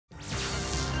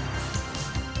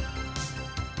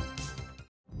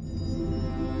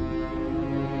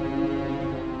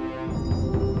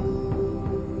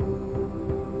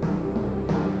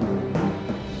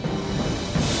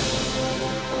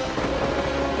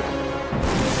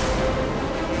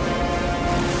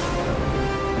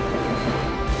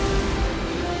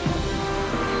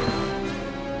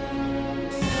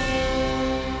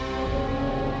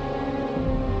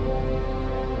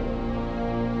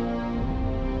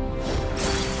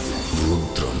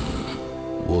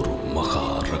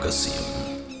ரகசியம்.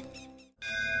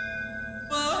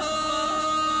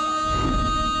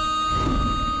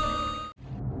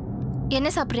 என்ன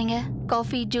சாப்பிட்றீங்க?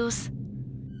 Coffee, juice?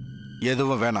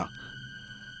 எதுவும் வேணாம்.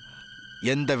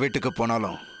 எந்த வீட்டுக்கு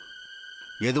போனாலும்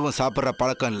எதுவும் சாப்பிட்ற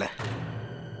பழக்கம் இல்லை.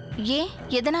 ஏன்?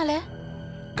 எதனால?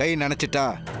 கை நினச்சிட்டா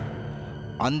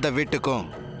அந்த வீட்டுக்கும்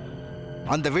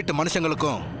அந்த வீட்டு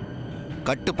மனுஷங்களுக்கும்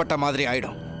கட்டுப்பட்ட மாதிரி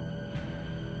ஆயிடும்.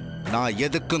 நான்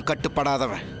எதுக்கும்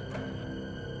கட்டுப்படாதவன்.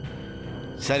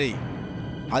 சரி,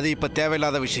 அது இப்போ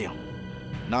தேவையில்லாத விஷயம்.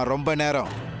 நான் ரொம்ப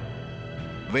நேரம்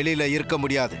வெளியில் இருக்க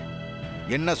முடியாது.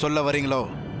 என்ன சொல்ல வரீங்களோ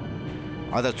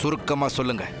அதை சுருக்கமாக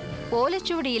சொல்லுங்க.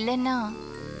 ஓலைச்சுவடி இல்லைன்னா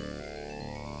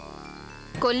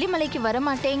கொல்லிமலைக்கு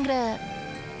வரமாட்டேங்கிற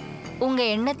உங்க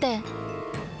எண்ணத்தை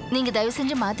நீங்க தயவு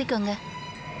செஞ்சு மாத்திக்கோங்க.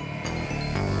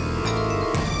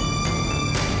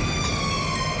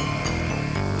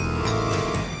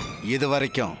 இது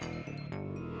வரைக்கும்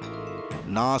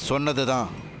நான் சொன்னது தான்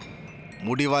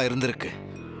முடிவாக இருந்திருக்கு.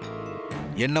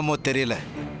 என்னமோ தெரியல,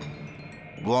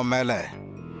 உன் மேலே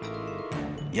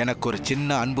எனக்கு ஒரு சின்ன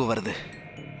அன்பு வருது.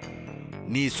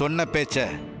 நீ சொன்ன பேச்ச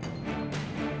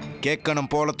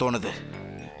கேட்கணும் போல தோணுது.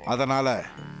 அதனால்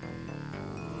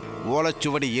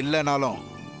ஓலைச்சுவடி இல்லைனாலும்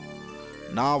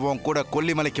நான் உன் கூட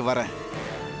கொல்லிமலைக்கு வரேன்.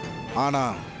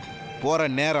 ஆனால் போகிற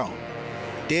நேரம்,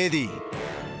 தேதி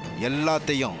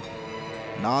எல்லாத்தையும்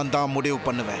நான் தான் முடிவு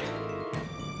பண்ணுவேன்.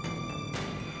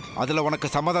 அதில் உனக்கு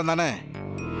சம்மதம் தானே?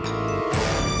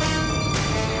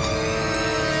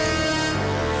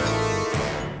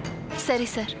 சரி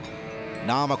சார்.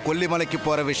 நாம கொல்லிமலைக்கு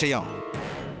போற விஷயம்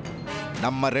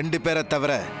நம்ம 2 பேரை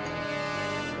தவிர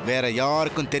வேற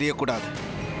யாருக்கும் தெரியக்கூடாது.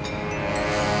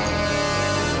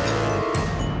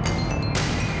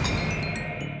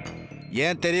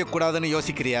 ஏன் தெரியக்கூடாதுன்னு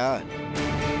யோசிக்கிறியா?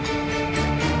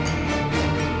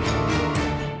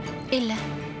 இல்ல.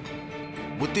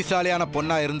 புத்திசாலியான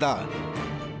பொண்ணா இருந்தா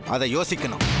அதை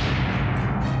யோசிக்கணும்.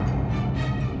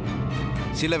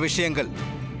 சில விஷயங்கள்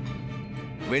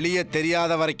வெளியே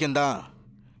தெரியாத வரைக்கும் தான்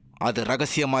அது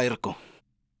ரகசியமா இருக்கும்.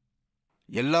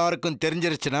 எல்லாருக்கும்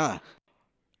தெரிஞ்சிருச்சுன்னா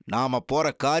நாம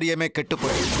போற காரியமே கெட்டு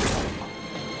போயிடும்.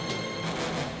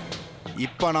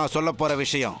 இப்ப நான் சொல்ல போற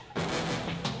விஷயம்,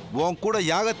 உன் கூட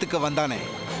யாகத்துக்கு வந்தானே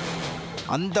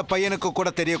அந்த பையனுக்கு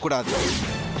கூட தெரியக்கூடாது.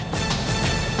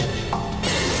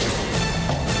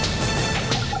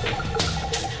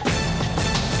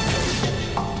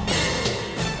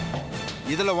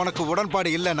 இதுல உனக்கு உடன்பாடு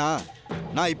இல்லைனா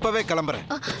நான் இப்பவே கிளம்புறேன்.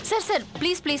 சார் சார்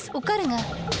ப்ளீஸ் ப்ளீஸ் உட்காருங்க.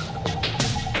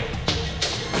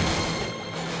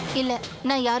 இல்ல,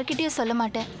 நான் யார்கிட்டயும் சொல்ல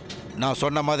மாட்டேன். நான்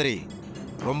சொன்ன மாதிரி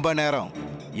ரொம்ப நேரம்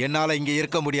என்னால் இங்கே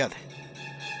இருக்க முடியாது.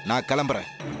 நான்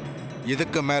கிளம்புறேன்.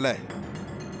 இதுக்கு மேலே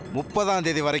 30ஆம்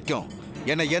தேதி வரைக்கும்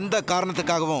என்னை எந்த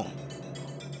காரணத்துக்காகவும்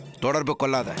தொடர்பு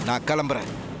கொள்ளாத. நான்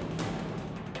கிளம்புறேன்.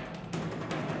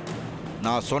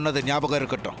 நான் சொன்னது ஞாபகம்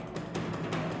இருக்கட்டும்.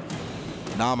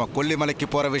 நாம கொல்லிமலைக்கு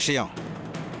போற விஷயம்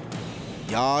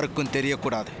யாருக்கும்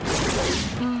தெரியக்கூடாது.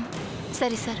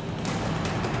 சரி sir.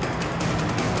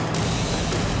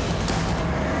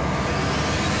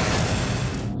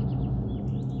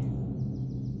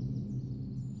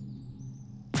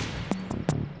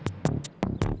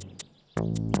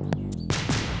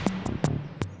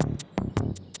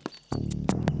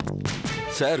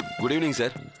 Sir, good evening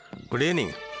sir. Good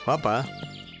evening. வாப்பா.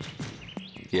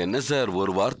 என்ன சார்,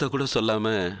 ஒரு வார்த்தை கூட சொல்லாம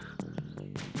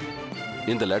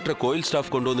இந்த லெட்டரை கோயில்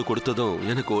ஸ்டாஃப் கொண்டு வந்து கொடுத்ததும்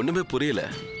எனக்கு ஒண்ணுமே புரியல.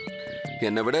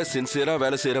 என்னை விட சின்சியரா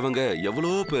வேலை செய்யறவங்க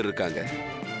எவ்வளோ பேர் இருக்காங்க.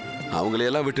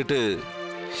 அவங்களையெல்லாம் விட்டுட்டு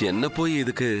என்ன போய்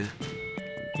இதுக்கு?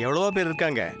 எவ்வளவோ பேர்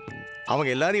இருக்காங்க. அவங்க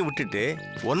எல்லாரையும் விட்டுட்டு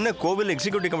ஒன்ன கோவில்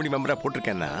எக்ஸிக்யூட்டிவ் கமிட்டி மெம்பரா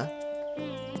போட்டிருக்கேன்னா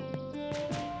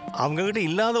அவங்க கிட்ட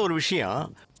இல்லாத ஒரு விஷயம்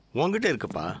உங்ககிட்ட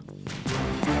இருக்குப்பா.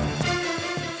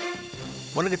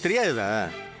 உனக்கு தெரியாதுதா?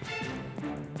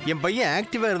 என் பையன்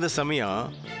ஆக்டிவா இருந்த சமயம்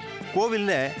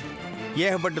கோவில்ல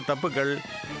ஏகப்பட்ட தப்புகள்,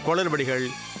 குளறுபடிகள்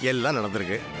எல்லாம்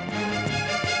நடந்திருக்கு.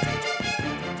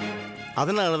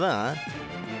 அதனால தான்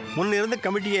முன்ன இருந்த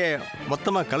கமிட்டியை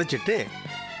மொத்தமாக கலைச்சிட்டு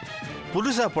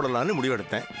புதுசாக போடலான்னு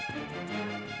முடிவெடுத்தேன்.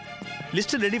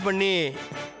 லிஸ்ட்டு ரெடி பண்ணி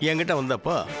என்கிட்ட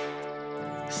வந்தப்போ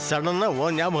சடனாக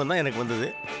உன் ஞாபகம் தான் எனக்கு வந்தது.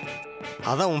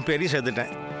 அதான் உன் பேரையும்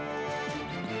சேர்த்துட்டேன்.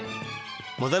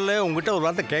 முதல்ல உங்ககிட்ட ஒரு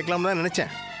வார்த்தை கேட்கலாம்னு தான்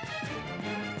நினச்சேன்.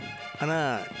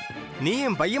 ஆனால் நீ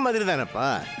என் பையன் மாதிரி தானேப்பா.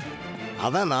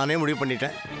 அதான் நானே முடிவு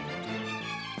பண்ணிட்டேன்.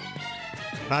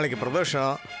 நாளைக்கு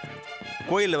பிரதோஷம்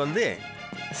கோயிலில் வந்து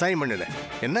சைன் பண்ணிடு.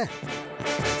 என்ன?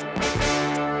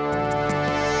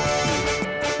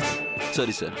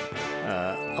 சரி சார்.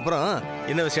 அப்புறம்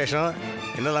என்ன விசேஷம்?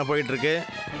 என்னெல்லாம் போயிட்டுருக்கு?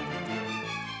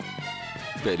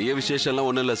 பெரிய விசேஷம்லாம்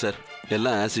ஒன்றும் இல்லை சார்,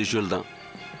 எல்லாம் ஆஸ் யூஷுவல் தான்.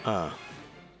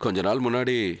 கொஞ்ச நாள்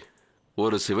முன்னாடி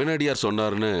ஒரு சிவனடியார்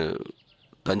சொன்னார்னு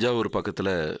தஞ்சாவூர்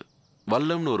பக்கத்தில்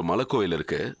வல்லம்னு ஒரு மலை கோயில்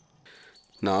இருக்கு.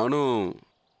 நானும்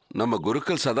நம்ம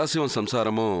குருக்கள் சதாசிவம்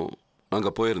சம்சாரமும்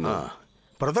அங்கே போயிருந்தோம்.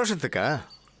 பிரதோஷத்துக்கா?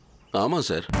 ஆமாம்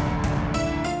சார்.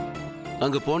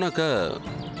 அங்கே போனாக்கா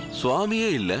சுவாமியே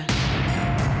இல்லை.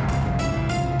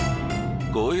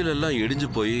 கோயிலெல்லாம் இடிஞ்சு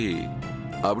போய்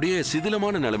அப்படியே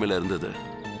சிதிலமான நிலைமையில இருந்தது.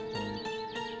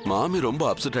 மாமி ரொம்ப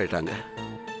அப்செட் ஆயிட்டாங்க.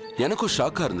 எனக்கும்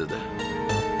ஷாக்கா இருந்தது.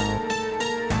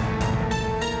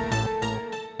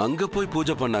 அங்க போய்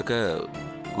பூஜை பண்ணாக்க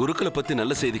குருக்களை பத்தி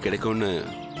நல்ல செய்தி கிடைக்கும்னு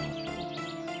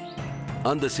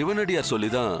அந்த சிவனடியார்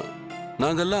சொல்லிதான்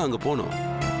நாங்கெல்லாம் அங்க போனோம்.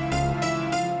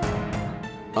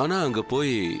 ஆனா அங்க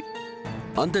போய்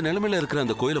அந்த நிலைமையில இருக்கிற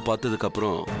அந்த கோயிலை பார்த்ததுக்கு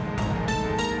அப்புறம்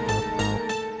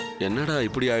என்னடா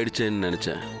இப்படி ஆயிடுச்சேன்னு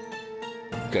நினைச்சேன்.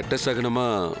 கெட்ட சகனமா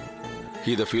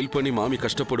இதை ஃபீல் பண்ணி மாமி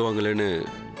கஷ்டப்படுவாங்களேன்னு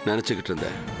நினைச்சுக்கிட்டு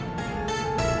இருந்தேன்.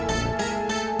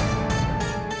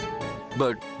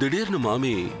 பட் திடீர்னு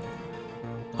மாமி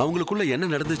அவங்களுக்குள்ள என்ன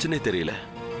நடந்துச்சுன்னே தெரியல.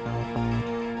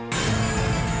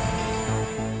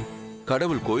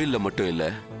 கடவுள் கோயில்ல மட்டும் இல்ல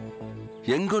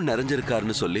எங்கோ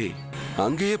நிறைஞ்சிருக்காருன்னு சொல்லி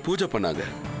அங்கேயே பூஜை பண்ணாங்க.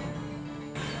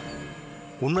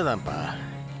 உண்மைதான்ப்பா.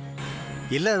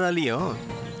 எல்லாராலையும்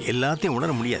எல்லாத்தையும்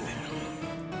உணர முடியாது.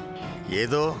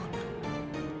 ஏதோ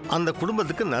அந்த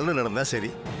குடும்பத்துக்கு நல்லது நடந்தா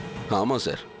சரி. ஆமா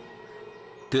சார்.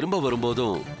 திரும்ப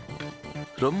வரும்போதும்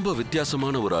ரொம்ப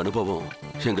வித்தியாசமான ஒரு அனுபவம்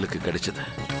எங்களுக்கு கிடைச்சது.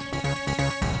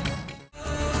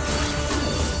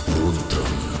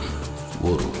 ருத்ரம்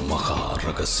ஒரு மகா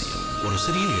ரகசியம். ஒரு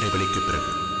சிறிய இடைவெளிக்கு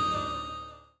பிறகு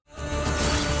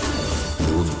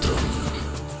ருத்ரம்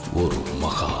ஒரு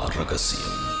மகா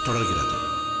ரகசியம் தொடர்கிறது.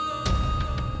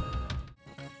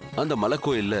 அந்த மலை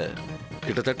கோயில்ல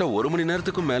கிட்டத்தட்ட 1 மணி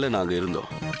நேரத்துக்கும் மேல நாங்க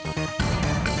இருந்தோம்.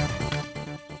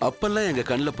 அப்பெல்லாம் எங்க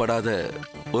கண்ணில் படாத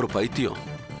ஒரு பைத்தியம்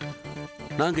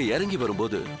நாங்க இறங்கி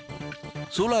வரும்போது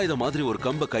சூலாயுத மாதிரி ஒரு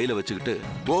கம்ப கையில வச்சுக்கிட்டு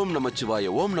ஓம்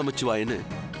நமச்சிவாய ஓம் நமச்சிவாயன்னு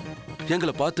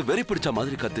எங்களை பார்த்து வெறி பிடிச்ச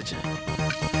மாதிரி கத்துச்சு.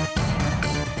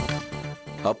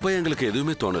 அப்ப எங்களுக்கு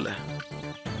எதுவுமே தோணல.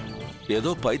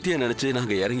 ஏதோ பைத்தியம் நினைச்சு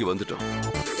நாங்க இறங்கி வந்துட்டோம்.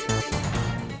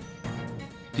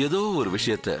 ஏதோ ஒரு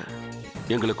விஷயத்த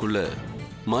எங்களுக்குள்ள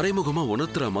மறைமுகமா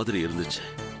உணர்த்துற மாதிரி இருந்துச்சு.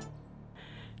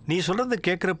 நீ சொல்றத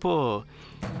கேட்குறப்போ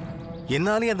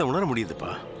என்னாலேயும் அதை உணர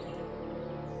முடியுதுப்பா.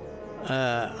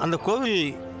 அந்த கோவில்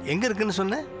எங்க இருக்குன்னு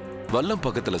சொன்ன? வல்லம்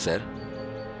பக்கத்துல சார்.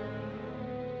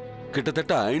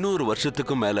 கிட்டத்தட்ட 500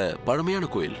 வருஷத்துக்கும் மேல பழமையான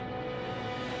கோயில்.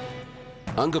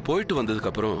 அங்க போயிட்டு வந்ததுக்கு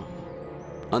அப்புறம்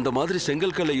அந்த மாதிரி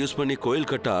செங்கல் கல்லை யூஸ் பண்ணி கோயில்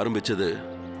கட்ட ஆரம்பிச்சது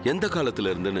எந்த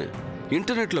காலத்துல இருந்துன்னு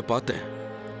இன்டர்நெட்ல பார்த்தேன்.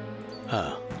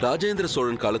 ராஜேந்திர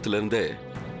சோழன் காலத்துல இருந்தே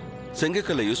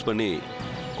செங்கக்கல்லை யூஸ் பண்ணி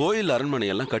கோயில் அரண்மனை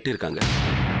எல்லாம் கட்டியிருக்காங்க.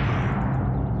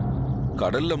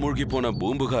 கடல்ல மூழ்கி போன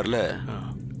பூம்புகார்ல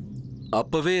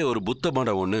அப்பவே ஒரு புத்த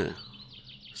மடம் ஒண்ணு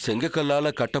செங்கக்கல்லால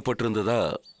கட்டப்பட்டிருந்ததா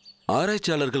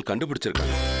ஆராய்ச்சியாளர்கள்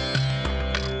கண்டுபிடிச்சிருக்காங்க.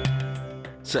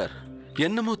 சார்,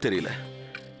 என்னமோ தெரியல,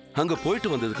 அங்க போயிட்டு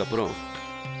வந்ததுக்கு அப்புறம்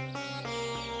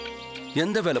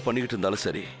எந்த வேலை பண்ணிக்கிட்டு இருந்தாலும்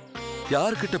சரி,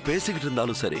 யார்கிட்ட பேசிக்கிட்டு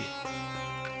இருந்தாலும் சரி,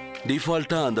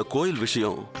 டிஃபால்ட்டா அந்த கோயில்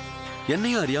விஷயம்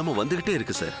என்னையும் அறியாம வந்துகிட்டே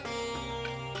இருக்கு சார்.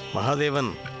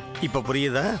 மகாதேவன், இப்ப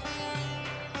புரியுதா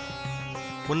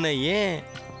உன்னை ஏன்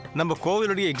நம்ம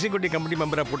கோவிலுடைய எக்ஸிக்யூட்டிவ் கமிட்டி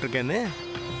மெம்பரா போட்டிருக்கேன்னு?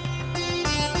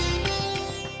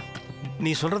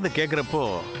 நீ சொல்றத கேட்குறப்போ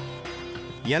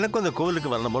எனக்கும் அந்த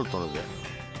கோவிலுக்கு வரணும் போல் தோணுது.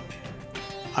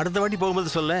 அடுத்த வாட்டி போகும்போது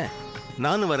சொல்ல,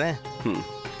 நானும் வரேன்.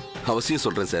 அவசியம்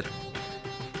சொல்றேன் சார்.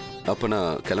 அப்ப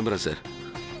நான் கிளம்புறேன் சார்.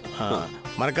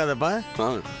 மறக்காதப்பா,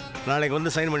 நாளைக்கு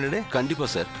வந்து சைன் பண்ணிடு. கண்டிப்பா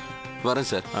சார், வரேன்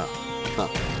சார்.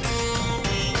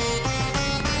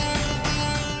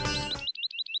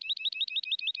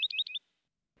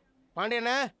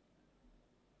 பாண்டியண்ணா,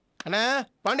 அண்ணா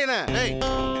பாண்டியண்ணா,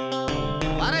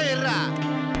 வர இருறா.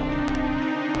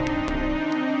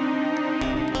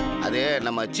 அது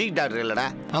நம்ம சீஃப் டாக்டர் இல்லடா?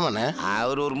 ஆமாண்ணா.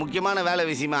 அவர் ஒரு முக்கியமான வேலை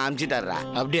விஷயமா அனுப்பிச்சிட்டாருடா.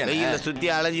 அப்படியா? வெயில சுத்தி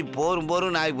அலைஞ்சி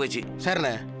போரும் ஆகி போச்சு.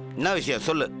 சரிண்ணே. என்ன விஷயம்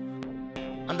சொல்லு.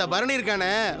 அந்த பரணி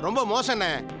இருக்கானே ரொம்ப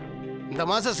மோசண்ணே. இந்த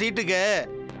மாதம் சீட்டுக்கு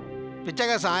பிச்சை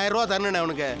காசு 1000 ரூபா தரணுண்ணே.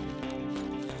 அவனுக்கு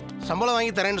சம்பளம்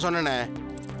வாங்கி தரேன்னு சொன்னேண்ணே.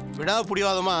 விடா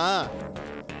பிடிவாதமா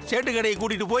சேட்டு கடையை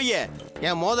கூட்டிகிட்டு போய்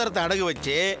என் மோதிரத்தை அடகு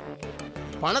வச்சு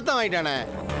பணத்தை வாங்கிட்டானே.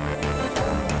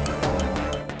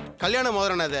 கல்யாண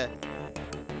மோதிரண்ணே அது.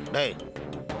 டேய்,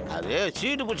 அது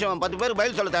சீட்டு பிடிச்சவன் 10 பேர்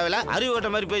பதில் சொல்ல தேவையில்ல. அறிவு கட்ட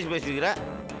மாதிரி பேசிக்கிற.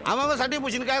 அவன் சட்டையை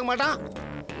பிடிச்சின்னு கேட்க மாட்டான்.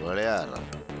 விளையாடுறான்.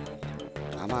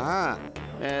 ஆமாம்,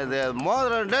 இது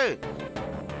மோதிரம். டேய்,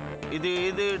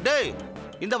 இது டேய்,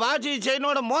 இந்த வாட்சி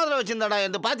செயினோட மோதிரம் வச்சிருந்தாடா.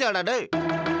 இந்த பாத்தியாடா? டேய்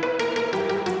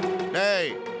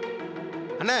டேய்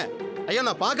அண்ணே, ஐயோ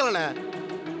நான் பார்க்கலண்ணே.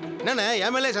 என்னண்ணே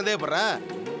என் மேலே சந்தேகப்படுற?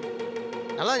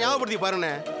 நல்லா ஞாபகப்படுத்தி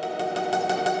பாருண்ணே.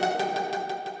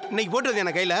 இன்னைக்கு போட்டுருது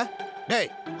என்ன கையில். டேய்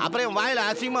அப்புறம் என் வாயில்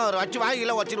அசிங்கமாக ஒரு வச்சு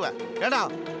வாயில வச்சிருவேன். ஏடா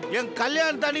என்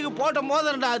கல்யாணத்து அன்னைக்கு போட்ட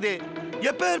மோதிரம்டா அது.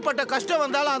 எப்பேற்பட்ட கஷ்டம்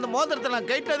வந்தாலும் அந்த மோதிரத்தை நான்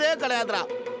கேட்டதே கிடையாதுடா.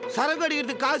 சரக்கு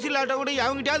அடிக்கிறதுக்கு காசு இல்லாட்ட கூட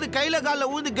அவங்ககிட்டயாவது கையில்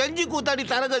காலில் ஊந்து கெஞ்சி கூத்தாடி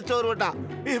சரக்கு வச்சு வருவேன்டா.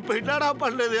 இப்போ என்னடா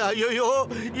பண்ணுறது? ஐயோ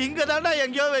இங்கே தாண்டா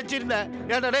எங்கேயோ வச்சிருந்தேன்.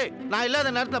 ஏடா டேய் நான்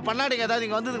இல்லாத நேரத்தில் பண்ணாடிங்க ஏதாவது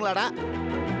இங்கே வந்ததுங்களாடா?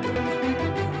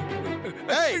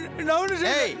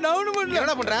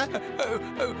 என்ன பண்ற?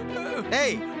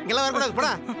 டேய் இங்கெல்லாம் வரக்கூடாது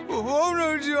போடா. ஓம்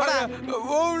நமச்சிவாயா,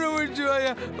 ஓம்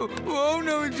நமச்சிவாயா, ஓம்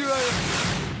நமச்சிவாயா.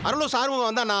 அருளூர் சார்முகம்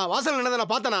வந்தா நான் வாசல் நின்னதை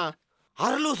நான் பார்த்தனா?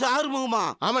 அருளூர் ஆறுமுகமா?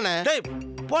 ஆமாண்ணே. டேய்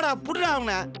போடா புடுறா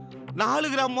அவனை. 4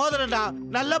 கிராம் மோதிரம்டா.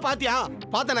 நல்லா பாத்தியா?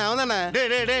 பார்த்தனே அவன் தானே.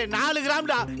 டேய் 4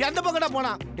 கிராம்டா. எந்த பக்கம்டா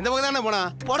போனா? இந்த பக்கம் தானே போனா.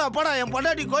 போடா என்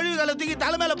பொண்டாட்டி கோழி காலை தூக்கி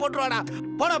தலை மேல போட்டுருவாடா.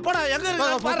 போடா எங்க இருக்க?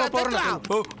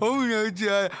 ஓம்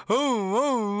நமச்சிவாயா, ஓம்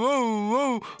ஓம் ஓம்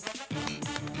ஓம்.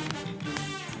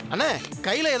 அண்ணே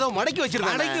கையில ஏதோ மடக்கி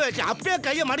வச்சிருக்காங்க. மடக்கி வச்சு அப்பயே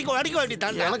கையை மடக்கி வேண்டி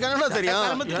தான். எனக்கு என்னடா தெரியும்?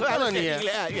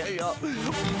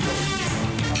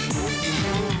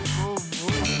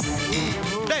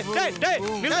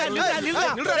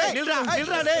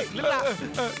 ஐயோ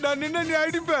நான் நின்ன நீ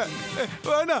அடிப்பேன்.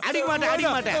 அடிக்க மாட்டேன்.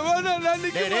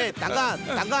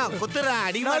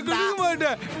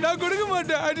 நான் கொடுக்க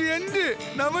மாட்டேன். அது எந்து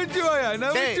நமச்சிவாயா,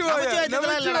 நமச்சிவாயா,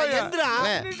 நமச்சிவாயா.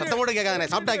 சத்தம் கூட கேட்காதே.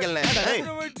 சாப்பிட்டா கேளு.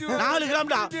 4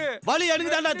 கிராம்டா. வலி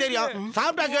எனக்கு தான்டா தெரியும்.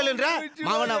 சாப்பிட்டா கேளுன்ற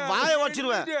அவனை வாயை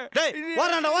வச்சிருவேன். டேய்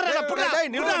ஓடுறா புடுறா.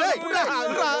 டேய் நில்றா.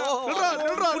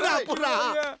 புடுறா.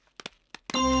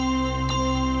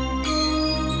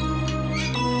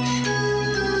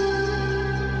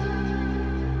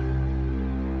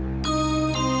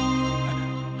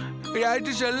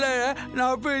 யார்ட்டு சொல்ல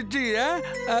நான் போய் வச்சுக்கிறேன்.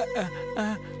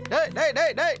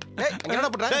 என்னடா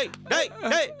பண்ற?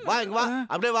 டேய் வா இங்க வா.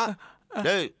 அப்படியே வா.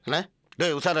 டேய் அண்ணே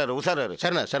டேய் உசாராரு.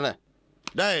 சரிண்ணே.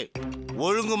 டேய்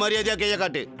ஒழுங்கு மரியாதையா கையை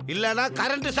காட்டு. இல்லனா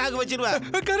கரண்ட் சாக்கு வச்சிருவேன்.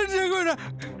 கரெக்ட்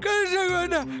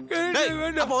வேண்டாம்.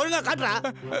 அப்ப ஒழுங்கா காட்டுறா.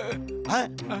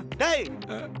 டேய்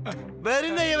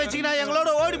வெறுங்கைய வச்சுக்கினா எங்களோட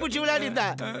ஓடி பிடிச்சி விளையாடி இருந்தா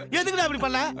எதுக்குடா அப்படி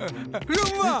பண்ண?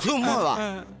 சும்மாவா?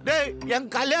 டேய் என்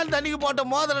கல்யாணம் தண்ணிக்கு போட்ட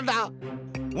மோதிரம்டா.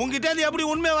 உங்ககிட்ட இருந்து எப்படி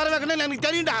உண்மையை வர வைக்கணும்னு எனக்கு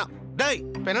தெரியும்டா. டேய்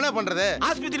இப்ப என்ன பண்றது?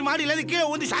 ஆஸ்பத்திரி மாடியில இருந்து கீழே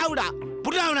ஊந்தி சாவுடா.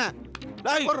 புடுடா அவனை.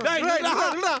 டேய்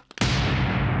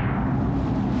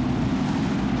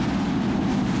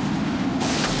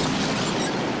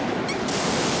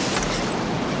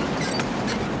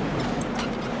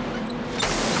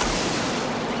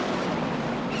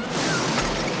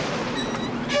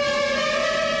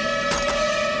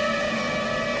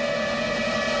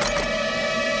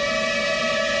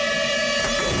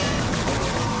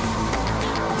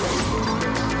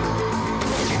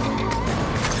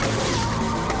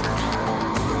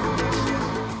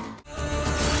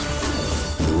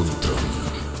ருத்ரம்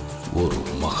ஒரு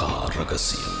மகா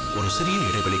ரகசியம். ஒரு சிறிய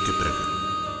இடைவெளிக்கு பிறகு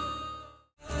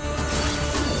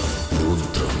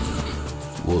ருத்ரம்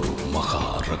ஒரு மகா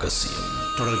ரகசியம்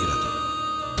தொடர்கிறது.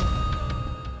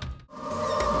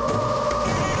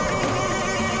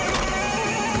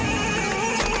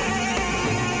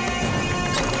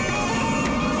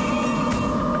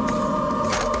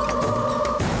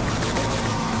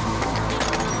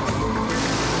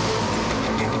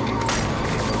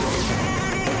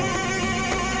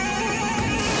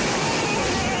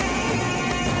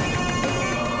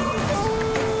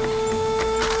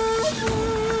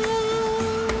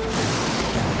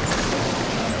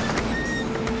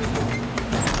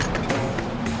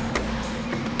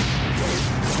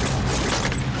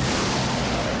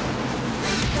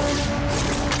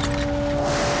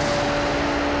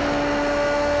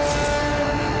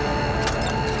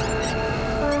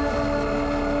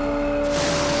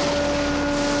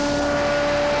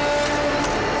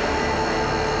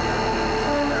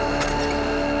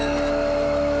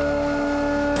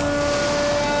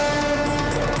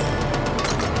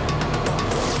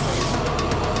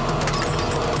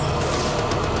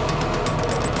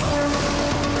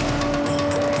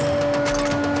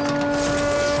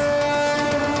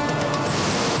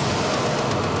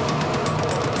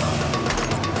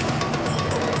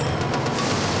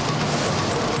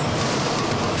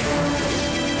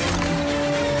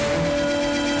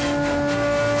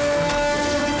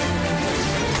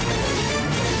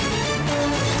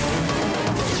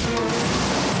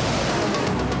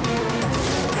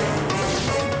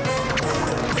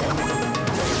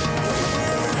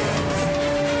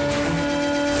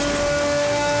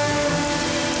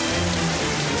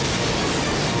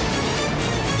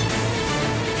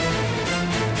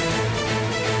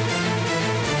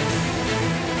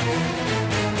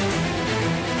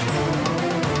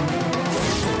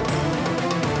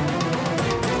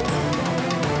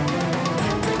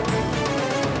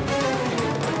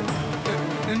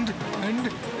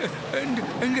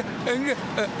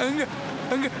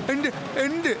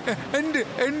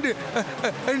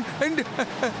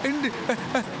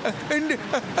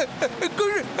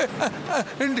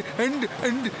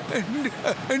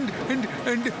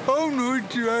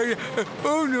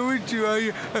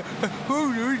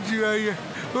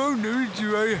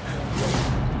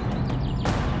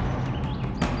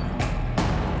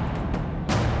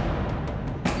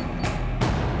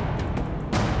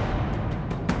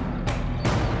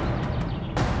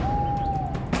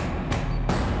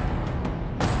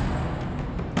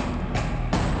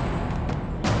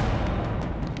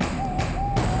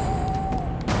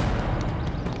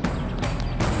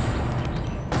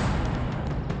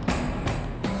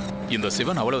 இந்த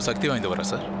சிவன் அவ்வளவு சக்தி வாய்ந்தவரா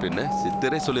சார்? பின்ன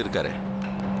சித்தரே சொல்லியிருக்காரு.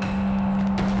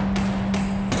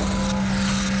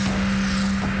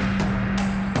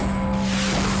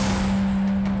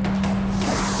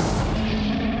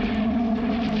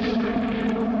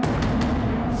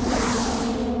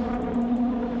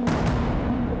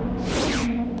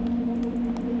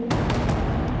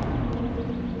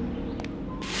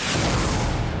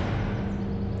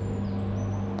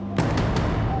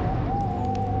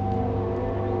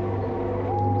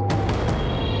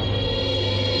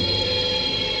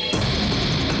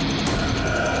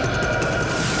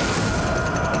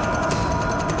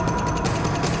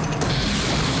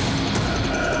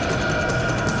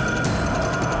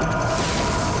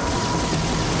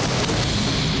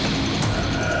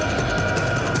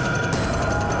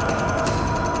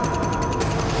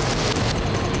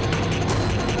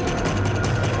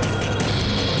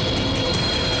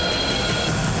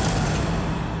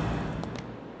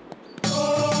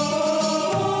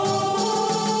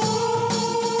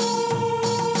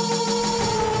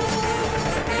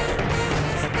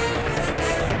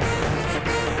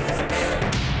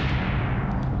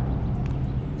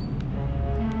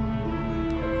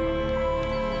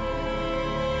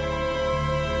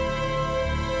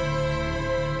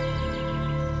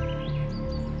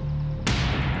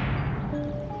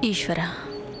 ஈஸ்வரா,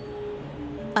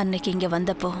 அன்னைக்கு இங்கே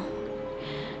வந்தப்போ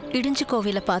இடிஞ்சு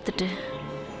கோவிலை பார்த்துட்டு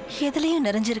எதுலேயும்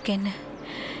நிறைஞ்சிருக்கேன்னு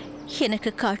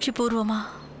எனக்கு காட்சி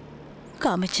பூர்வமாக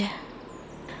காமிச்ச.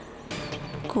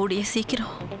 கூடிய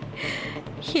சீக்கிரம்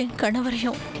என்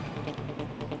கணவரையும்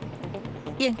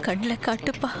என் கண்ணில்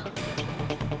காட்டுப்பா.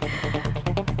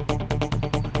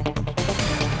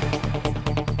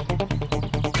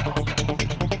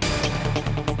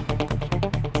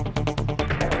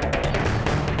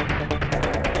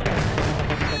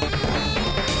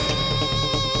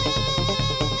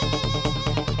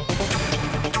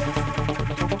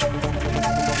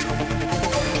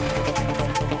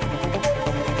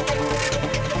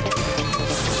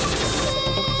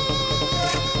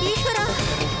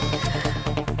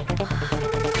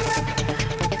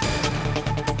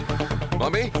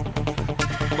 மாமி,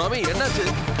 மாமி என்னாச்சு?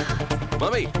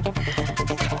 மாமி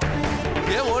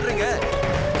ஏன் ஓடுறீங்க?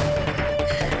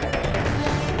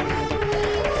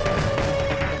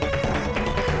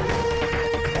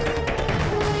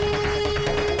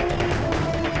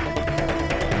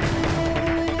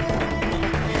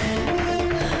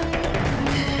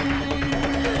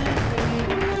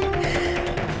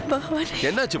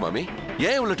 என்னாச்சு மாமி?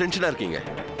 ஏன் இவ்வளவு டென்ஷனா இருக்கீங்க?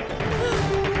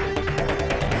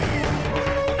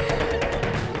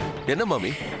 என்ன மாமி,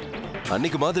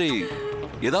 அன்னைக்கு மாதிரி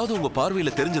ஏதாவது உங்க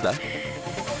பார்வையில தெரிஞ்சதா?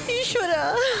 ஈஸ்வரா,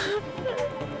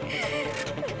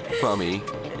 மாமி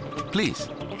ப்ளீஸ்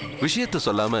விஷயத்தை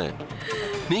சொல்லாம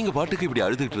நீங்க பாட்டுக்கு இப்படி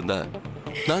அழுதுகிட்டு இருந்தா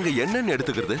நாங்க என்னன்னு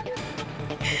எடுத்துக்கிறது?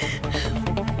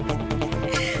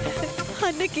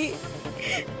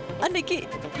 அன்னைக்கு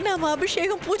நாம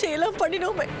அபிஷேகம் பூஜை எல்லாம்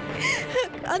பண்ணினோமே,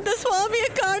 அந்த சுவாமியை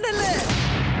காணல.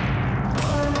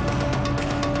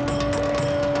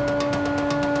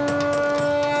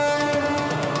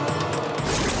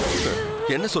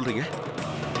 என்ன சொல்றீங்க?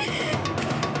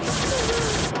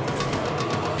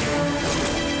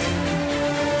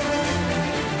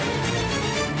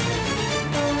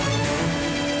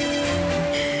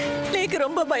 எனக்கு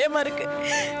ரொம்ப பயமா இருக்கு.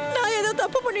 நான் ஏதோ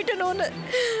தப்பு பண்ணிட்டேனோன்னு.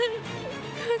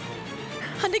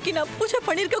 அன்னைக்கு நான் பூஜை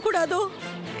பண்ணிருக்க கூடாதோ?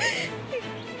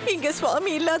 இங்க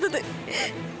சுவாமி இல்லாதது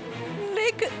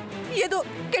எனக்கு ஏதோ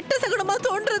கெட்ட சகுனமா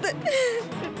தோன்றது.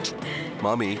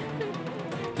 மாமி,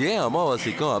 ஏன்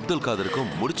அமாவாசைக்கும் அப்துல்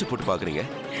காதருக்கும் முடிச்சு போட்டு பாக்குறீங்க?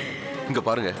 இங்க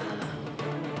பாருங்க,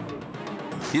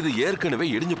 இது ஏற்கனவே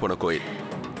இடிஞ்சு போன கோயில்.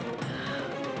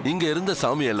 இங்க இருந்த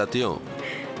சாமி எல்லாத்தையும்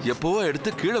எப்பவோ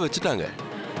எடுத்து கீழே வச்சுட்டாங்க.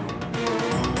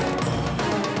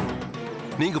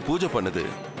 நீங்க பூஜை பண்ணது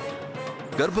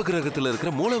கர்ப்ப கிரகத்தில்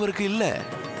இருக்கிற மூலவருக்கு இல்ல.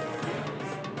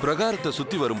 பிரகாரத்தை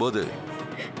சுத்தி வரும்போது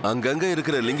அங்கங்க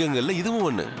இருக்கிற லிங்கங்கள்ல இதுவும்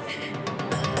ஒண்ணு.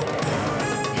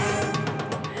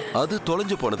 அது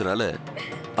தொலைஞ்சு போனதுனால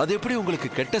அது எப்படி உங்களுக்கு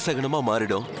கெட்ட சகுனமா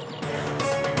மாறிடும்?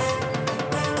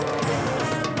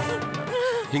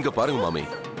 இங்க பாருங்க மாமி,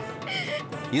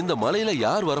 இந்த மலையில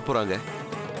யார் வரப்போறாங்க?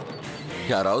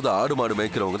 யாராவது ஆடு மாடு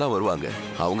மேய்க்கிறவங்க தான் வருவாங்க.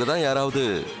 அவங்க தான் யாராவது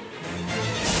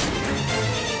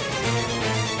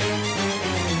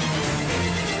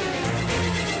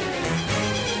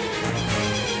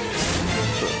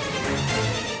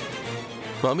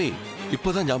மாமி,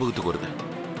 இப்பதான் ஞாபகத்துக்கு வருது.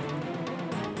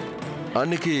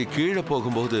 அன்னைக்கு கீழே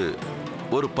போகும்போது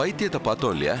ஒரு பைத்தியத்தை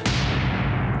பார்த்தோம் இல்லையா?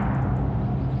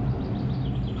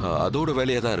 அதோட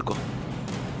வேலையா தான் இருக்கும்.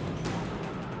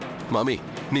 மாமி,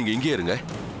 நீங்க இங்கே இருங்க.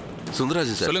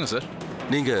 சுந்தராஜன் சார், சொல்லுங்க சார்.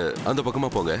 நீங்க அந்த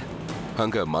பக்கமா போங்க.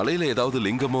 அங்க மலையில ஏதாவது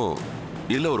லிங்கமோ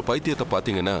இல்ல ஒரு பைத்தியத்தை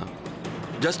பார்த்தீங்கன்னா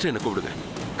ஜஸ்ட் என்ன கூப்பிடுங்க.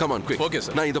 Come on quick. Okay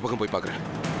sir. நான் இந்த பக்கம் போய் பார்க்கறேன்.